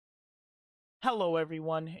Hello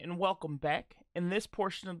everyone and welcome back. In this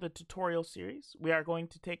portion of the tutorial series, we are going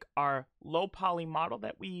to take our low poly model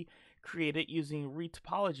that we created using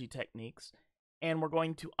retopology techniques, and we're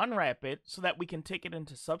going to unwrap it so that we can take it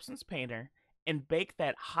into Substance Painter and bake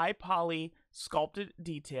that high poly sculpted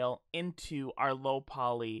detail into our low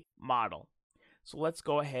poly model. So let's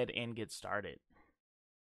go ahead and get started.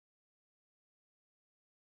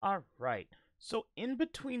 Alright, so in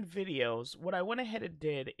between videos, what I went ahead and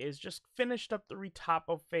did is just finished up the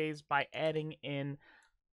Retopo phase by adding in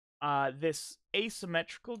this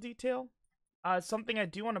asymmetrical detail. Something I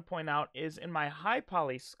do want to point out is in my high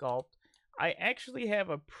poly sculpt, I actually have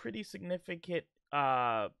a pretty significant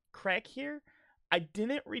crack here. I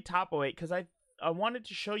didn't Retopo it because I wanted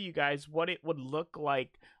to show you guys what it would look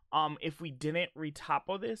like if we didn't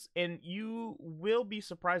Retopo this, and you will be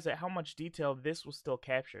surprised at how much detail this will still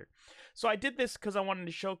capture. So I did this because I wanted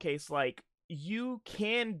to showcase, like, you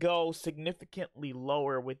can go significantly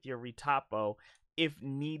lower with your Retopo if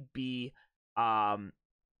need be,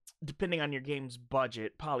 depending on your game's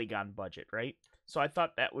budget, polygon budget, right? So I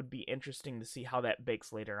thought that would be interesting to see how that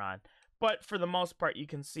bakes later on. But for the most part, you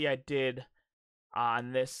can see I did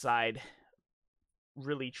on this side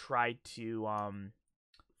really try to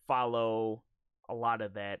follow a lot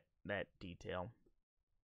of that detail.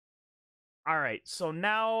 All right, so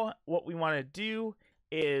now what we want to do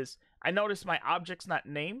is, I noticed my object's not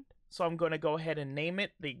named, so I'm going to go ahead and name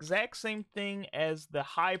it the exact same thing as the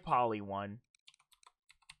high poly one,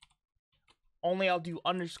 only I'll do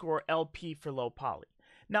underscore LP for low poly.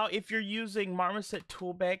 Now, if you're using Marmoset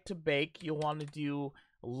Toolbag to bake, you'll want to do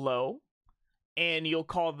low, and you'll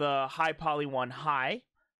call the high poly one high.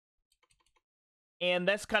 And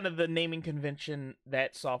that's kind of the naming convention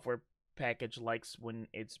that software package likes when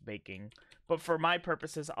it's baking. But for my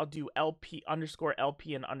purposes, I'll do LP underscore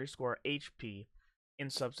LP and underscore HP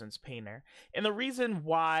in Substance Painter. And the reason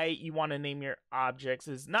why you want to name your objects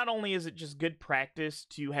is not only is it just good practice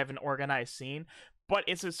to have an organized scene, but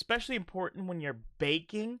it's especially important when you're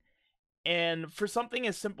baking. And for something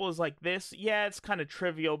as simple as like this, yeah, it's kind of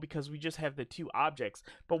trivial because we just have the two objects.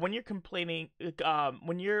 But when you're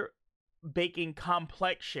when you're baking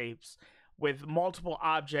complex shapes with multiple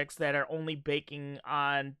objects that are only baking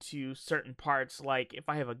onto certain parts, like if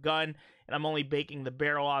I have a gun and I'm only baking the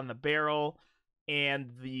barrel on the barrel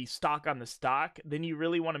and the stock on the stock, then you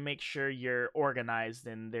really want to make sure you're organized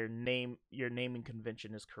and your naming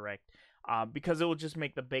convention is correct, because it will just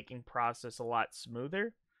make the baking process a lot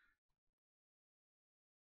smoother.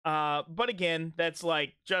 But again, that's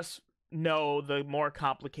like, just know the more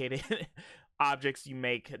complicated objects you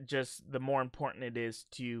make, just the more important it is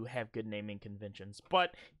to have good naming conventions.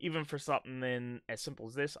 But even for something as simple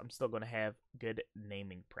as this, I'm still going to have good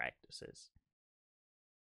naming practices.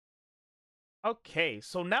 Okay,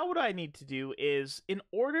 so now what I need to do is, in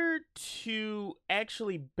order to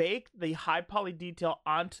actually bake the high poly detail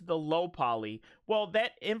onto the low poly, well,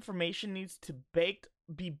 that information needs to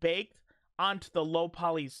be baked onto the low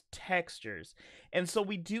poly's textures. And so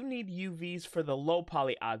we do need UVs for the low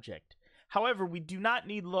poly object. However, we do not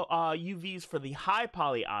need UVs for the high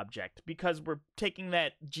poly object, because we're taking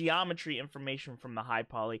that geometry information from the high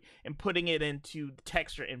poly and putting it into the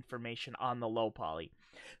texture information on the low poly.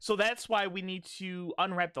 So that's why we need to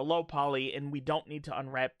unwrap the low poly, and we don't need to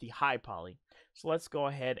unwrap the high poly. So let's go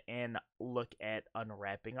ahead and look at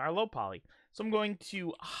unwrapping our low poly. So I'm going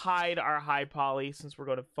to hide our high poly since we're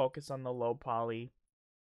going to focus on the low poly,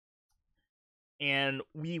 and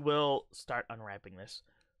we will start unwrapping this.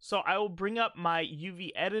 So I will bring up my UV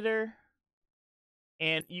editor,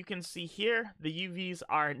 and you can see here the UVs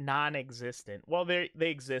are non-existent. Well, they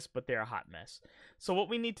exist, but they're a hot mess. So what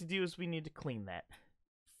we need to do is we need to clean that.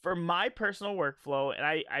 For my personal workflow, and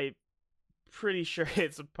I'm pretty sure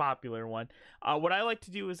it's a popular one, what I like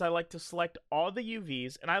to do is I like to select all the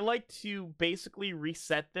UVs, and I like to basically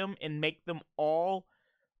reset them and make them all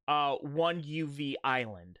one UV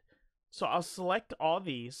island. So I'll select all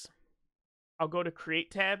these. I'll go to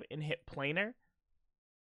Create tab and hit Planar.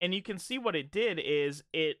 And you can see what it did is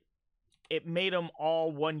it made them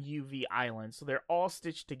all one UV island. So they're all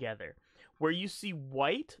stitched together. Where you see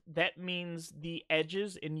white, that means the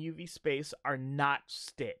edges in UV space are not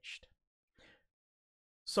stitched.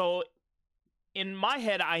 So in my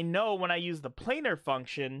head, I know when I use the planar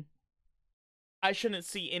function, I shouldn't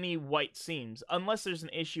see any white seams unless there's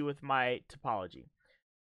an issue with my topology.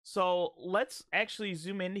 So let's actually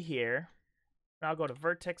zoom into here. I'll go to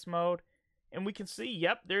vertex mode, and we can see,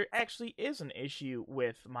 yep, there actually is an issue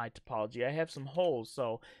with my topology. I have some holes.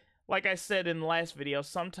 So like I said in the last video,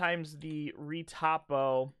 sometimes the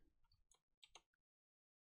Retopo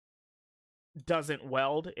doesn't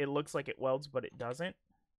weld. It looks like it welds, but it doesn't.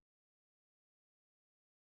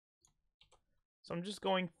 So I'm just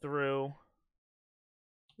going through,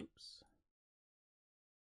 oops,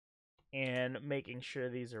 and making sure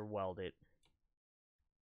these are welded.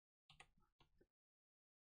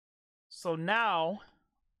 So now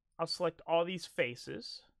I'll select all these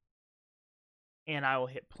faces and I will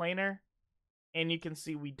hit planar, and you can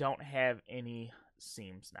see we don't have any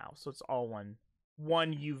seams now. So it's all one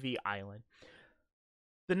UV island.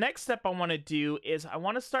 The next step I want to do is I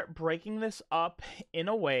want to start breaking this up in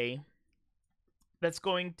a way that's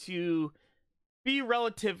going to be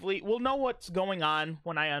relatively, we'll know what's going on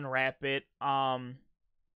when I unwrap it. And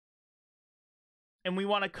we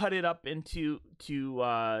want to cut it up into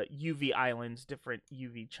UV islands, different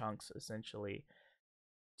UV chunks, essentially,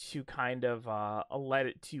 to kind of let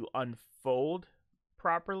it to unfold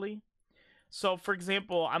properly. So, for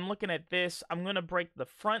example, I'm looking at this. I'm going to break the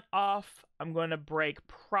front off. I'm going to break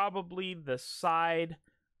probably the side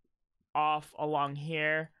off along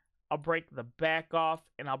here. I'll break the back off,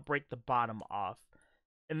 and I'll break the bottom off.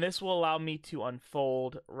 And this will allow me to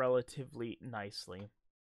unfold relatively nicely.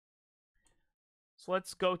 So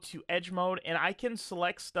let's go to edge mode, and I can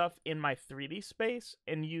select stuff in my 3D space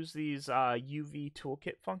and use these UV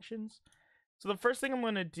toolkit functions. So the first thing I'm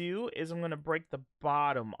going to do is I'm going to break the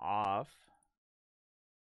bottom off.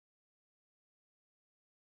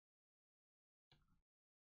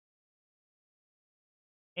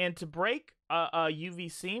 And to break a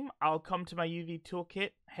UV seam, I'll come to my UV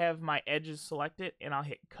toolkit, have my edges selected, and I'll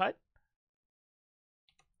hit cut.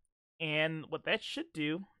 And what that should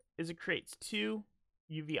do is it creates two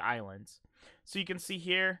UV islands. So you can see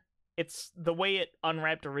here, it's the way it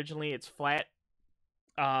unwrapped originally, it's flat.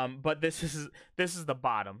 But this is the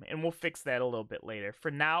bottom, and we'll fix that a little bit later. For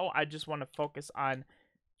now, I just want to focus on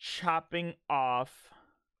chopping off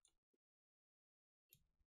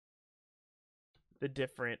the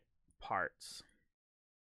different parts.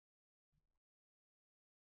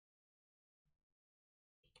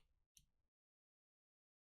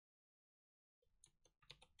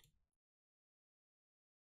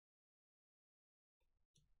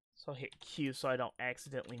 So I'll hit Q so I don't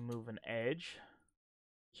accidentally move an edge.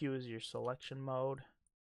 Q is your selection mode.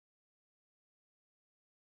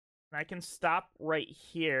 And I can stop right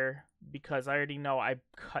here because I already know I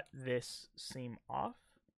cut this seam off.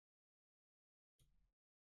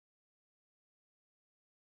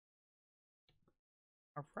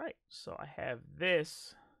 Alright, so I have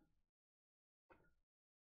this.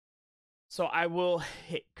 So I will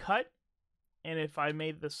hit cut, and if I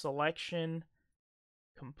made the selection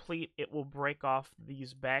complete, it will break off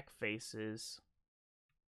these back faces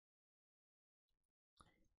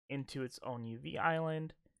into its own UV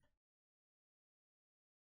island.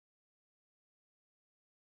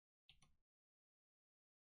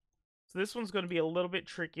 So this one's going to be a little bit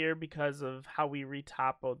trickier because of how we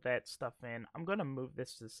retopoed that stuff in. I'm going to move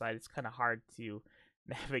this to the side. It's kind of hard to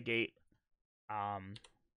navigate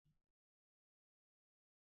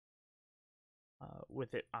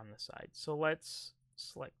with it on the side. So let's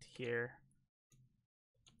select here.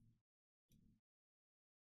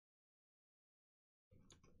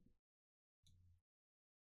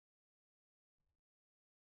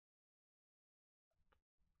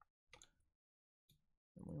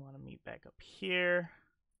 And we want to meet back up here.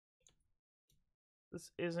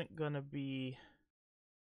 This isn't going to be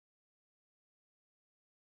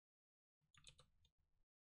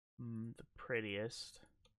the prettiest,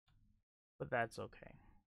 but that's okay.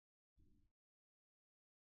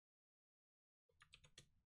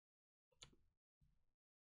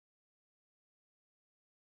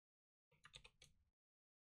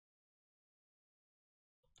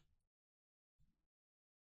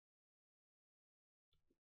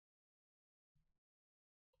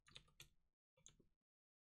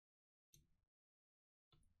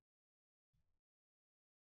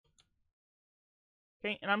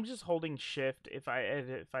 Okay, and I'm just holding shift. If I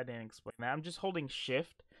didn't explain that, I'm just holding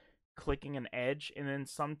shift, clicking an edge, and then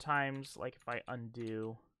sometimes, like if I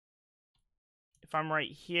undo, if I'm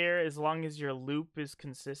right here, as long as your loop is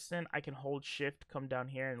consistent, I can hold shift, come down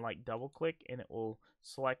here, and like double click, and it will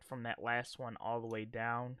select from that last one all the way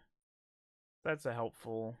down. That's a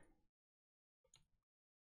helpful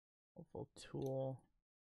tool.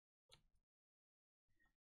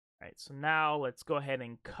 All right, so now let's go ahead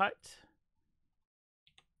and cut.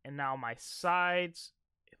 And now my sides,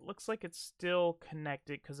 it looks like it's still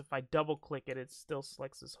connected because if I double click it, it still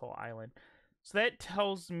selects this whole island. So that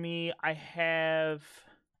tells me I have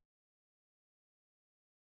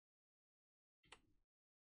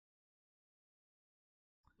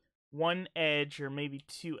one edge or maybe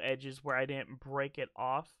two edges where I didn't break it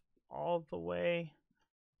off all the way.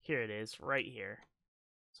 Here it is, right here.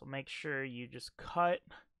 So make sure you just cut.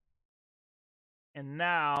 And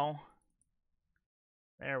now,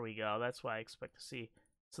 there we go. That's what I expect to see.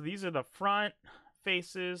 So these are the front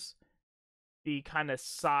faces, the kind of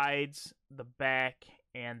sides, the back,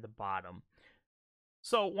 and the bottom.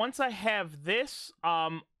 So once I have this,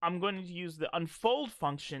 I'm going to use the unfold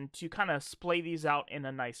function to kind of splay these out in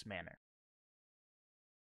a nice manner.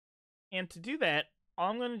 And to do that, all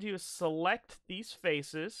I'm going to do is select these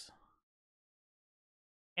faces,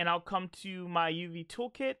 and I'll come to my UV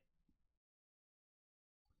toolkit,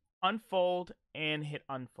 unfold, and hit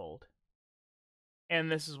unfold. And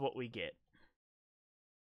this is what we get.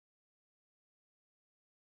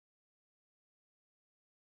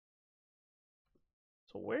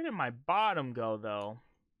 So where did my bottom go, though?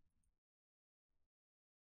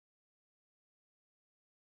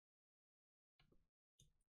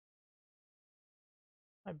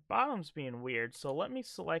 My bottom's being weird, so let me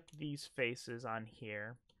select these faces on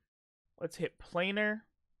here. Let's hit planar.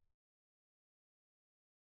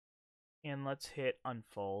 And let's hit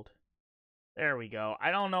unfold. There we go.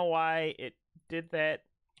 I don't know why it did that,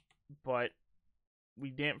 but we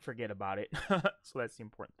didn't forget about it. So that's the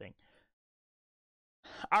important thing.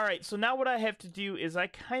 All right, so now what I have to do is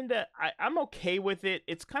I'm okay with it.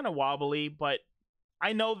 It's kind of wobbly, but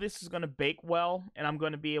I know this is going to bake well, and I'm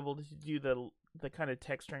going to be able to do the kind of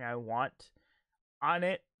texturing I want on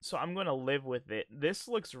it. So I'm going to live with it. This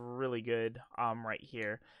looks really good right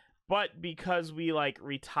here. But because we like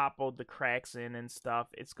retopoed the cracks in and stuff,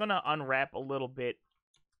 it's going to unwrap a little bit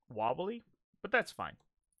wobbly, but that's fine.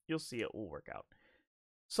 You'll see it will work out.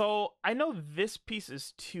 So I know this piece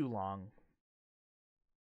is too long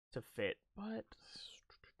to fit, but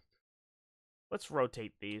let's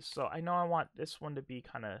rotate these. So I know I want this one to be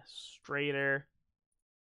kind of straighter.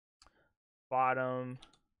 Bottom.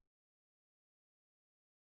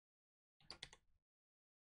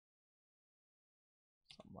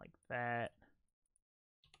 Something like that.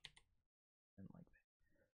 And like that.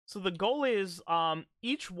 So the goal is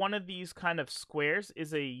each one of these kind of squares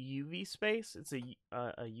is a UV space. It's a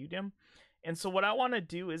UDIM. And so what I want to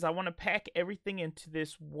do is I want to pack everything into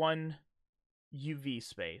this one UV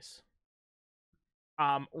space.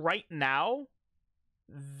 Right now,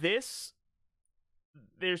 there's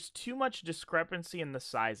too much discrepancy in the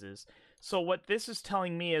sizes. So what this is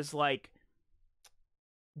telling me is like,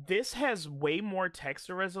 this has way more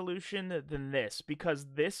texture resolution than this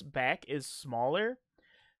because this back is smaller.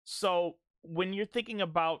 So when you're thinking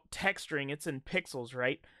about texturing, it's in pixels,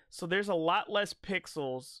 right? So there's a lot less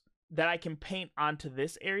pixels that I can paint onto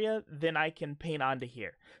this area than I can paint onto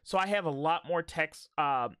here. So I have a lot more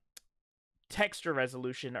texture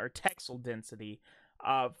resolution or texel density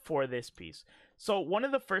for this piece. So one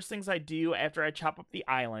of the first things I do after I chop up the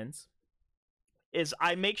islands is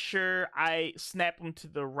I make sure I snap them to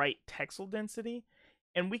the right texel density.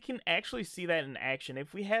 And we can actually see that in action.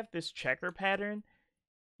 If we have this checker pattern,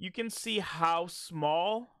 you can see how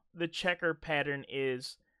small the checker pattern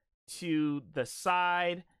is to the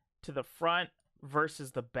side, to the front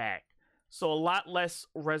versus the back. So a lot less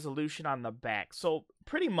resolution on the back. So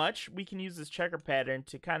pretty much we can use this checker pattern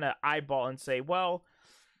to kind of eyeball and say, well,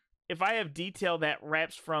 if I have detail that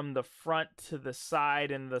wraps from the front to the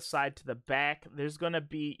side and the side to the back, you're going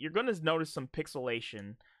to notice some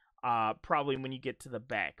pixelation probably when you get to the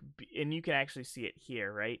back. And you can actually see it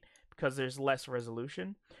here, right? Because there's less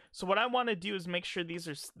resolution. So what I want to do is make sure these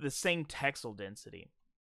are the same texel density.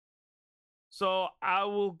 So I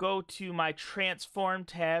will go to my transform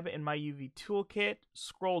tab in my UV toolkit,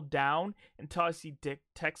 scroll down until I see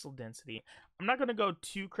texel density. I'm not going to go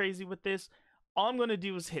too crazy with this. All I'm going to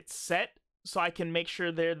do is hit set so I can make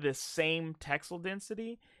sure they're the same texel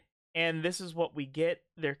density. And this is what we get.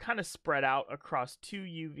 They're kind of spread out across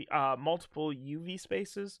multiple UV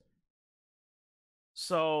spaces.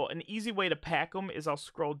 So an easy way to pack them is I'll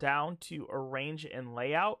scroll down to arrange and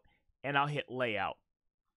layout, and I'll hit layout.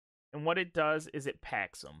 And what it does is it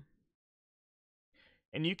packs them.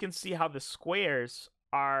 And you can see how the squares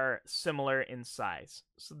are similar in size.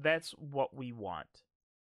 So that's what we want.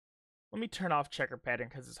 Let me turn off checker pattern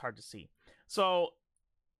because it's hard to see. So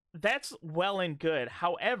that's well and good.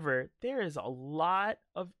 However, there is a lot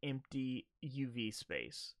of empty UV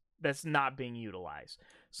space that's not being utilized.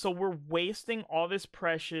 So we're wasting all this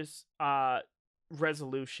precious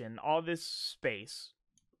resolution, all this space.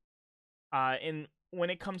 And when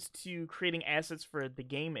it comes to creating assets for the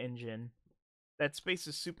game engine, that space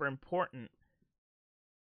is super important.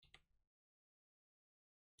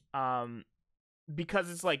 because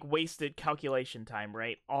it's like wasted calculation time,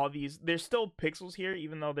 right? All these, there's still pixels here,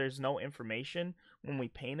 even though there's no information when we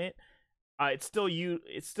paint it. It's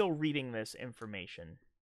still reading this information.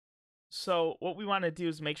 So what we want to do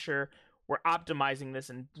is make sure we're optimizing this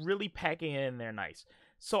and really packing it in there nice.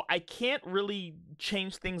 So I can't really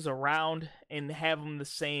change things around and have them the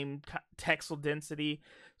same texel density.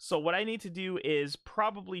 So what I need to do is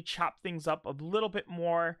probably chop things up a little bit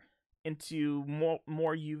more into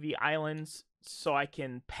more UV islands so I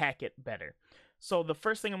can pack it better. So the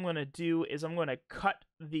first thing I'm going to do is I'm going to cut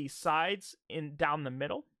the sides in down the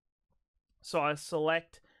middle. So I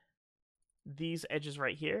select these edges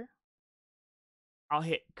right here. I'll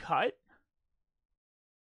hit cut.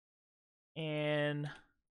 And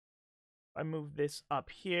I move this up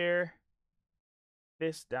here,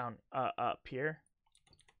 this down up here.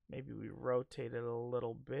 Maybe we rotate it a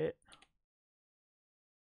little bit.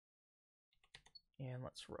 And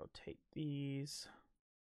let's rotate these.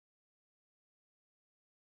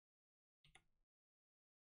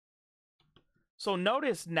 So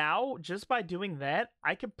notice now, just by doing that,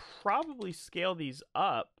 I could probably scale these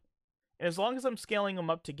up. And as long as I'm scaling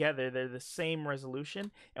them up together, they're the same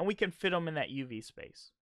resolution, and we can fit them in that UV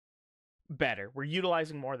space better. We're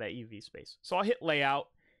utilizing more of that UV space. So I'll hit layout,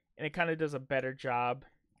 and it kind of does a better job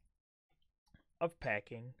of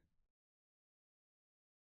packing.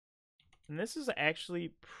 And this is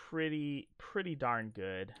actually pretty darn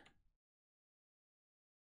good.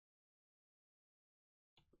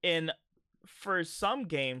 And for some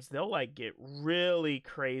games, they'll like get really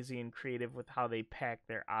crazy and creative with how they pack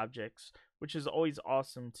their objects, which is always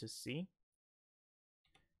awesome to see.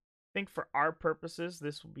 I think for our purposes,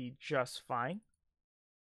 this will be just fine.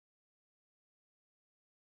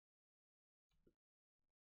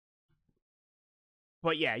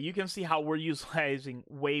 But yeah, you can see how we're utilizing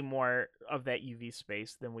way more of that UV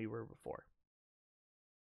space than we were before.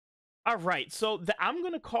 All right, so I'm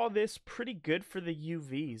gonna call this pretty good for the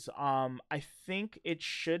UVs. I think it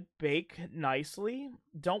should bake nicely.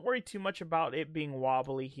 Don't worry too much about it being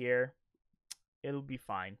wobbly here. It'll be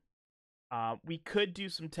fine. We could do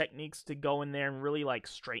some techniques to go in there and really like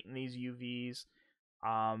straighten these UVs.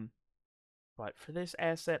 But for this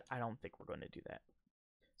asset, I don't think we're going to do that.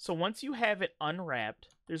 So once you have it unwrapped,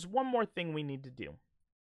 there's one more thing we need to do.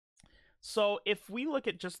 So if we look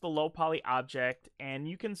at just the low poly object, and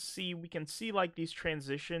we can see like these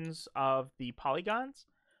transitions of the polygons.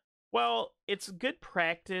 Well, it's good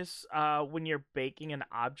practice when you're baking an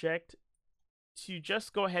object to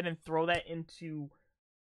just go ahead and throw that into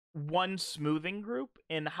one smoothing group.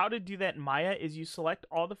 And how to do that in Maya is you select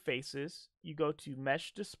all the faces, you go to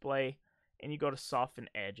mesh display, and you go to soften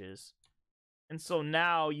edges. And so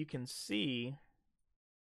now you can see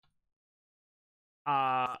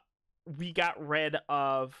we got rid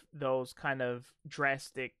of those kind of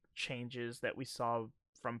drastic changes that we saw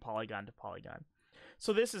from polygon to polygon.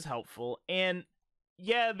 So this is helpful. And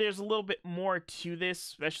yeah, there's a little bit more to this,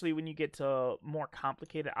 especially when you get to more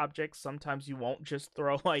complicated objects. Sometimes you won't just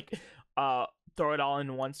throw like throw it all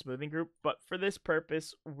in one smoothing group, but for this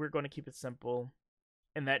purpose, we're going to keep it simple,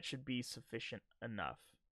 and that should be sufficient enough.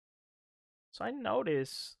 So I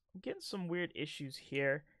notice I'm getting some weird issues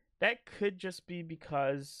here. That could just be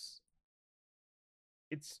because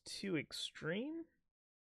it's too extreme,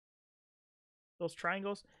 those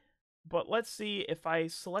triangles. But let's see if I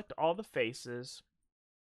select all the faces,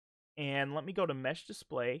 and let me go to mesh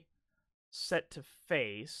display, set to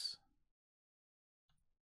face.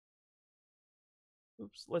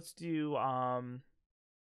 Oops, let's do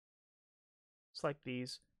select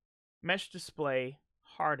these. Mesh display,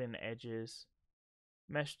 harden edges.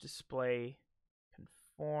 Mesh display,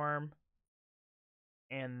 conform.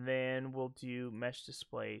 And then we'll do mesh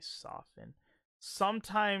display, soften.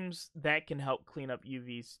 Sometimes that can help clean up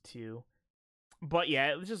UVs too. But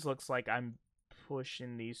yeah, it just looks like I'm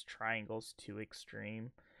pushing these triangles too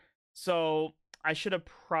extreme. So I should have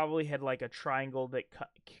probably had like a triangle that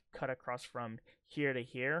cut across from here to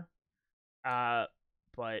here.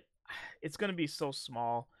 But it's going to be so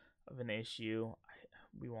small of an issue,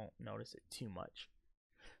 we won't notice it too much.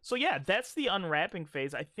 So yeah, that's the unwrapping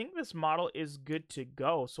phase. I think this model is good to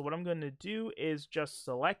go. So what I'm going to do is just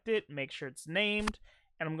select it, make sure it's named,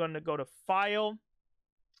 and I'm going to go to File,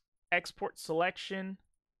 Export Selection,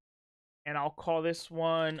 and I'll call this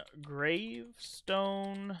one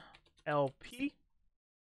Gravestone LP.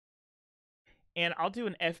 And I'll do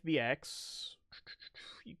an FBX.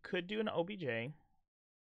 You could do an OBJ.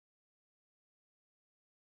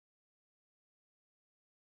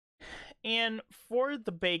 And for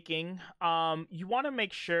the baking, you want to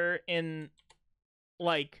make sure in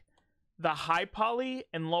like the high poly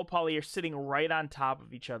and low poly are sitting right on top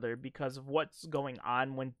of each other because of what's going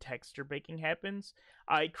on when texture baking happens.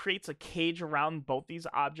 It creates a cage around both these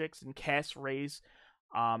objects and casts rays,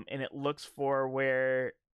 and it looks for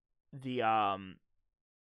where the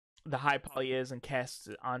high poly is and casts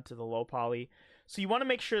it onto the low poly. So you want to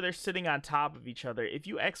make sure they're sitting on top of each other. If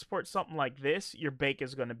you export something like this, your bake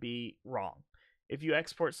is going to be wrong. If you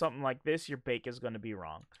export something like this, your bake is going to be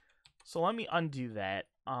wrong. So let me undo that.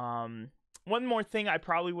 One more thing I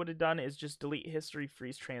probably would have done is just delete history,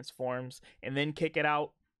 freeze transforms, and then kick it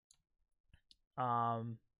out.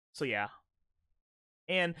 So yeah.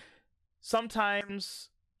 And sometimes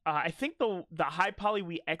I think the high poly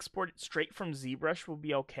we export it straight from ZBrush will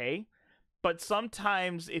be okay. But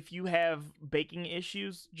sometimes if you have baking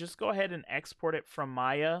issues, just go ahead and export it from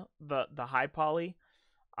Maya, the high poly.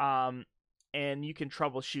 And you can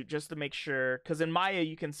troubleshoot just to make sure, because in Maya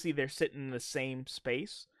you can see they're sitting in the same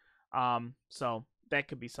space. So that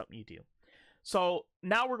could be something you do. So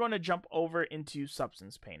now we're going to jump over into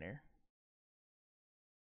Substance Painter.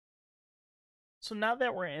 So now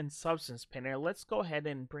that we're in Substance Painter, let's go ahead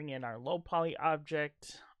and bring in our low poly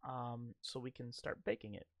object so we can start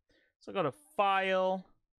baking it. So go to File,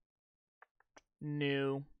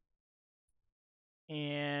 New,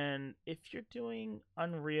 and if you're doing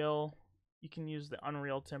Unreal, you can use the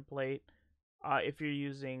Unreal template. If you're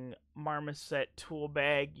using Marmoset tool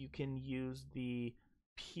bag, you can use the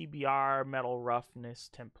PBR metal roughness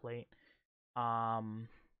template.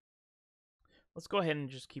 Let's go ahead and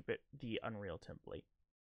just keep it the Unreal template.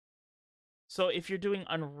 So if you're doing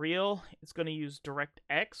Unreal, it's going to use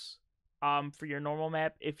DirectX for your normal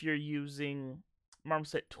map. If you're using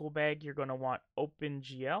Marmoset tool bag, you're going to want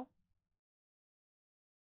OpenGL.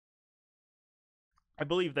 I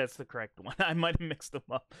believe that's the correct one. I might have mixed them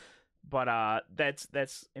up, but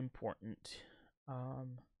that's important. All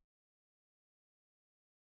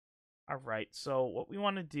right, so what we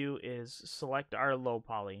want to do is select our low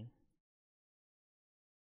poly,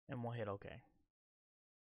 and we'll hit OK.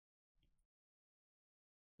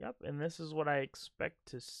 Yep, and this is what I expect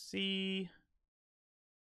to see.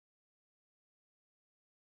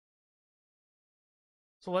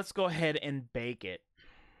 So let's go ahead and bake it.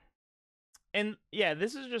 And yeah,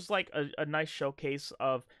 this is just like a nice showcase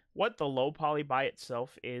of what the low poly by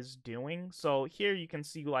itself is doing. So here you can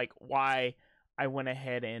see like why I went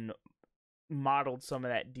ahead and modeled some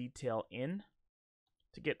of that detail in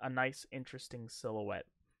to get a nice interesting silhouette.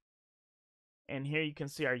 And here you can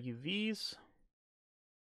see our UVs.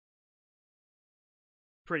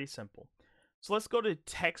 Pretty simple. So let's go to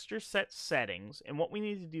texture set settings, and what we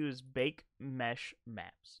need to do is bake mesh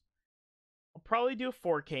maps. I'll probably do a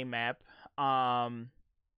 4K map.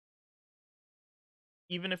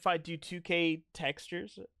 Even if I do 2K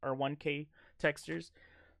textures or 1K textures,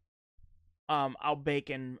 I'll bake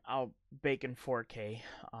in 4K,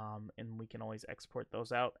 and we can always export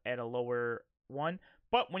those out at a lower one.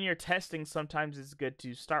 But when you're testing, sometimes it's good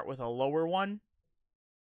to start with a lower one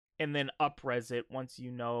and then up-res it once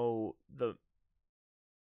you know the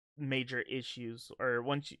major issues, or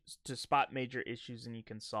once you to spot major issues and you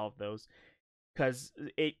can solve those, because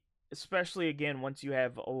it, especially again once you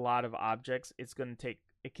have a lot of objects, it can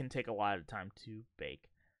take a lot of time to bake.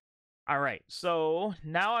 All right, so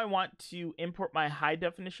now I want to import my high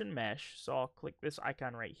definition mesh, so I'll click this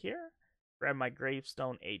icon right here, grab my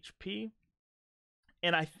Gravestone HP,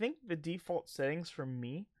 and I think the default settings for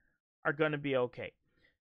me are going to be okay.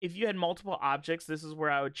 If you had multiple objects, this is where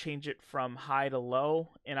I would change it from high to low,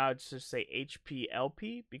 and I would just say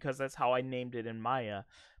HPLP because that's how I named it in Maya.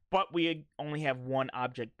 But we only have one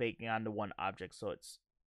object baking onto one object, so it's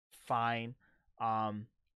fine.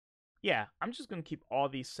 Yeah, I'm just going to keep all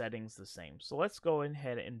these settings the same. So let's go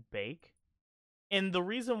ahead and bake. And the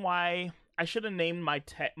reason why I should have named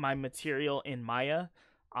my material in Maya,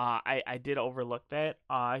 I did overlook that.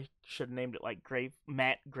 I should have named it like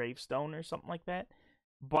matte gravestone or something like that.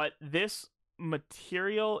 But this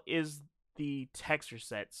material is the texture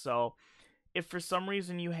set. So if for some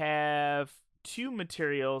reason you have two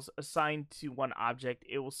materials assigned to one object,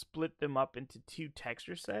 it will split them up into two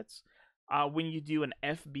texture sets when you do an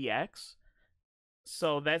FBX.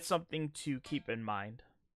 So that's something to keep in mind.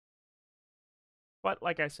 But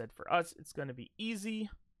like I said, for us, it's going to be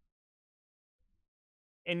easy.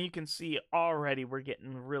 And you can see already we're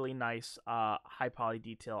getting really nice high poly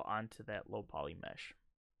detail onto that low poly mesh.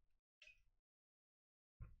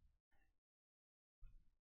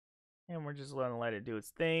 And we're just going to let it do its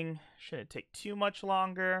thing. Shouldn't take too much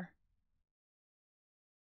longer.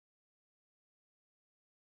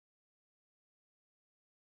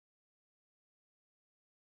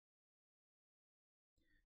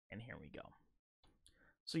 And here we go.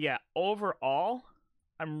 So yeah, overall,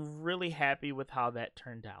 I'm really happy with how that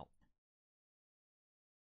turned out.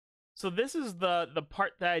 So this is the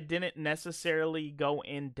part that I didn't necessarily go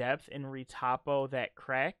in depth in Retopo, that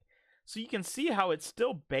crack. So you can see how it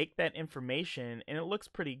still baked that information and it looks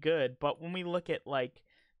pretty good, but when we look at like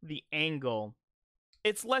the angle,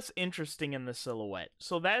 it's less interesting in the silhouette.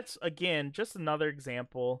 So that's, again, just another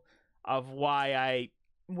example of why I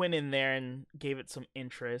went in there and gave it some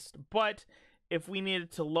interest. But if we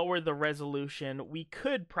needed to lower the resolution, we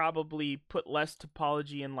could probably put less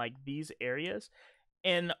topology in like these areas.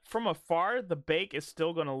 And from afar, the bake is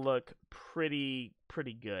still going to look pretty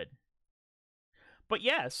good. But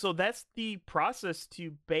yeah, so that's the process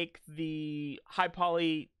to bake the high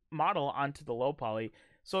poly model onto the low poly.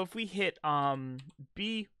 So if we hit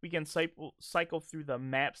B, we can cycle through the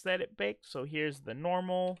maps that it baked. So here's the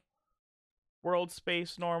normal, world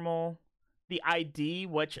space normal, the ID,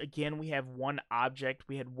 which again, we have one object.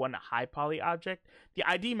 We had one high poly object. The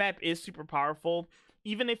ID map is super powerful.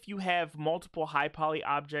 Even if you have multiple high poly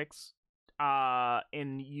objects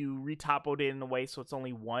and you retopoed it in a way so it's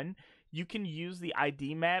only one, you can use the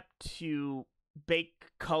ID map to bake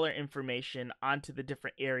color information onto the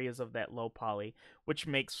different areas of that low poly, which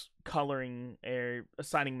makes coloring or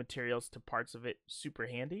assigning materials to parts of it super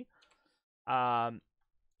handy.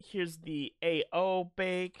 Here's the AO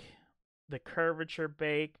bake, the curvature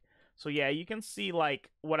bake. So yeah, you can see like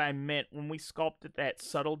what I meant when we sculpted that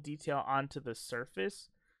subtle detail onto the surface.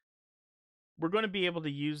 We're going to be able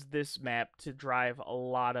to use this map to drive a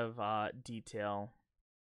lot of detail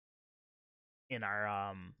in our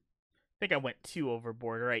I think I went too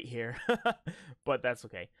overboard right here, but that's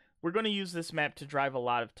okay. We're going to use this map to drive a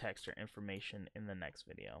lot of texture information in the next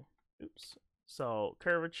video. Oops. So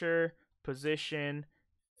curvature, position,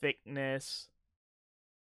 thickness.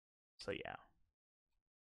 So yeah,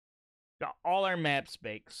 got all our maps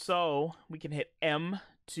baked. So we can hit M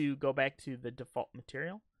to go back to the default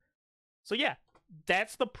material. So yeah,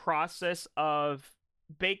 that's the process of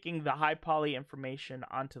baking the high poly information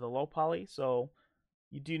onto the low poly. So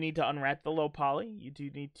you do need to unwrap the low poly. You do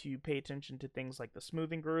need to pay attention to things like the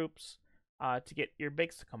smoothing groups to get your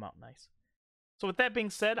bakes to come out nice. So with that being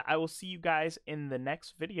said, I will see you guys in the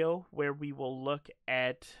next video where we will look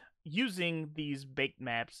at using these baked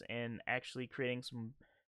maps and actually creating some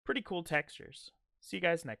pretty cool textures. See you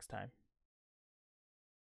guys next time.